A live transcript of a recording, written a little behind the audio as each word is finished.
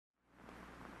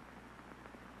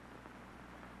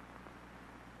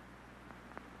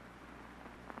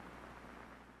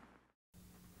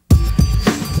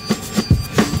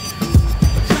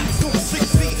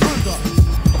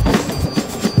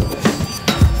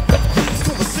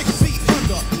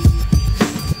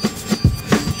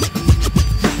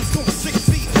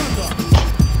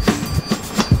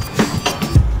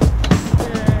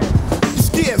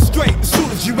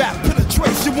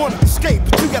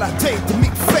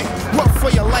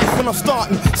I'm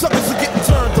starting. Suckers are getting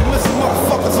turned to missing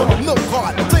motherfuckers on the milk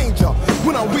cart. Danger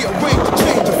when I rearrange to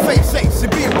change your face. Ace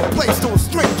and being replaced to a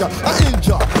stranger. I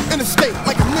injure in a state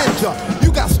like a ninja.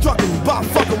 You got struck by a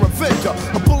fucking revenger.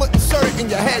 A bullet inserted in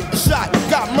your head, you shot,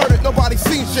 got murdered. Nobody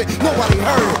seen shit, nobody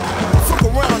heard it. Fuck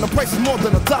around, the price is more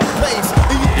than $1 pays.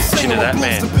 And you can sing my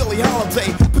blues to Billie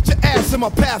Holiday. Put your ass in my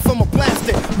path, I'ma blast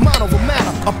it. Mind over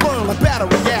matter, I burn like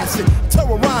battery acid.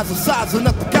 Terrorize the size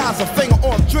enough the guys. A finger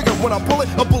on the trigger when I pull it,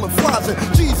 a bullet flies it.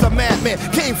 G's a madman,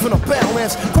 came from the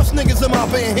Badlands. Crush niggas in my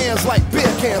bare hands like beer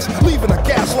cans. Leaving a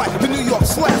gas like the New York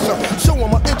slasher.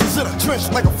 Showing my inches in a trench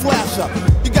like a flasher.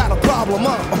 You got a problem,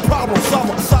 I'm a problem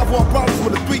solver. Solve all problems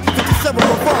with a 357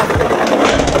 revolver.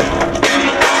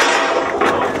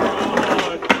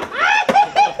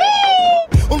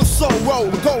 On the soul roll,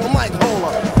 the golden light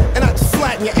holder. And I just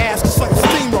flatten your ass just like a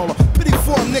steamroller. Pity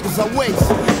for niggas I waste.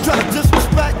 Try to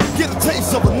disrespect, get a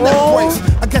taste of a neck brace.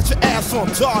 I got your ass on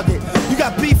target. You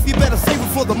got beef, you better save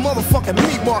it for the motherfucking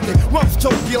meat market. Rumps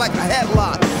choke you like a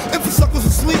headlock. If the suckers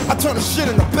asleep, I turn the shit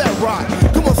into bedrock.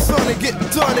 Come on son and get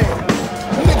done in.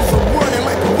 Niggas are running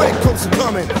like the red coats are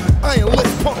coming. I ain't lit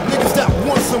punk niggas that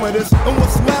want some of this. And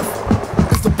what's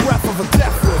left is the breath of a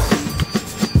death wish.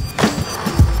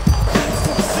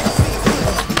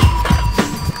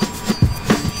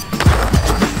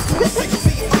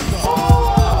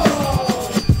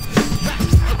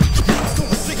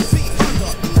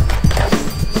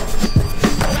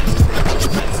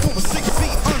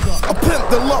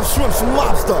 Shrimps and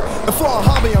lobster. And for a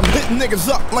hobby, I'm hitting niggas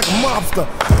up like a mobster.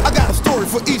 I got a story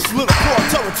for each little poor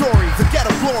territory. The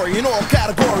ghetto glory in all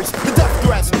categories. The death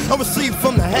threats I receive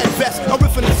from the head vest. I'm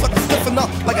riffing and suckers stiffen up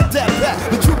like a dead bat.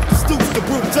 The truth stoops to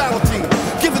brutality.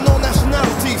 Giving all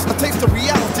nationalities a taste of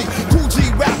reality. Cool G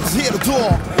rap is here to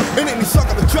door. And any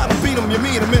sucker to try to beat him, you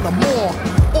meet him in a morgue.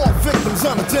 All victims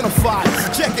unidentified. So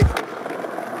check it.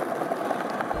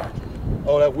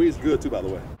 Oh, that weed's good too, by the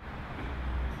way.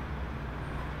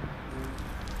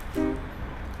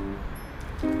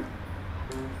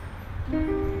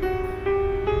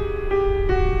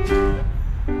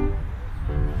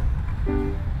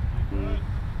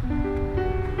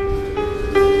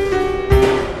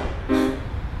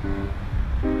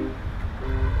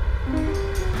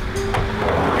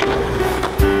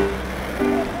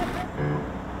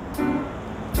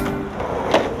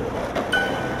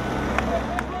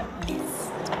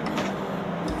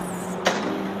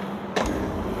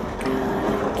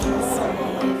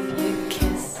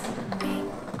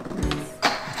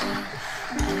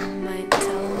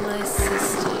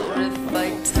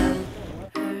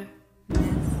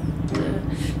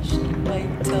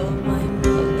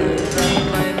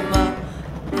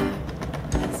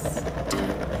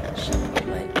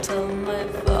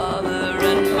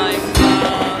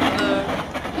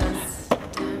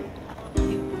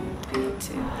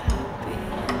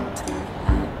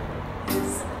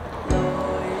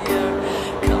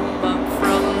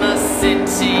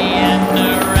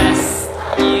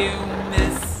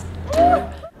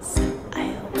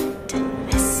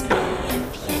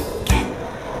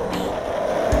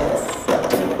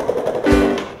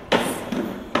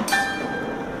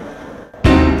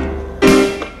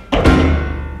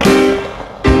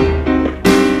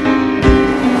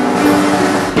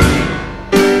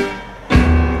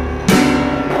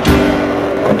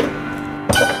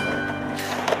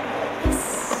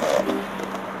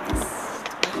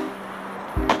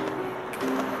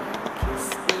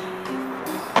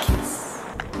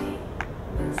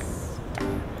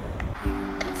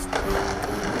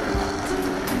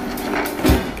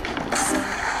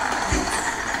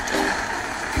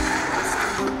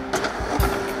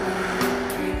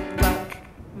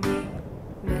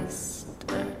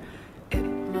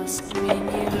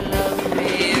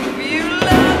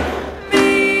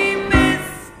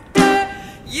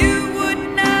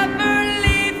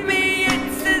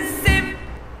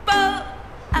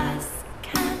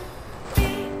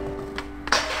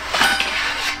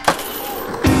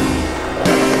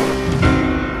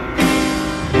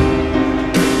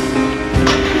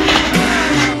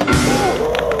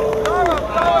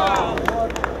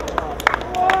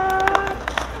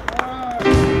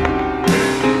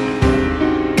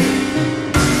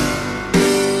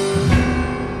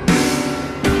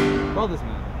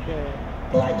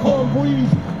 Like corn breeze,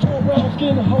 tall brown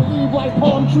skin, her leave like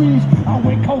palm trees. I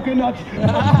went coconuts,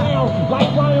 touchdown,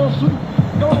 like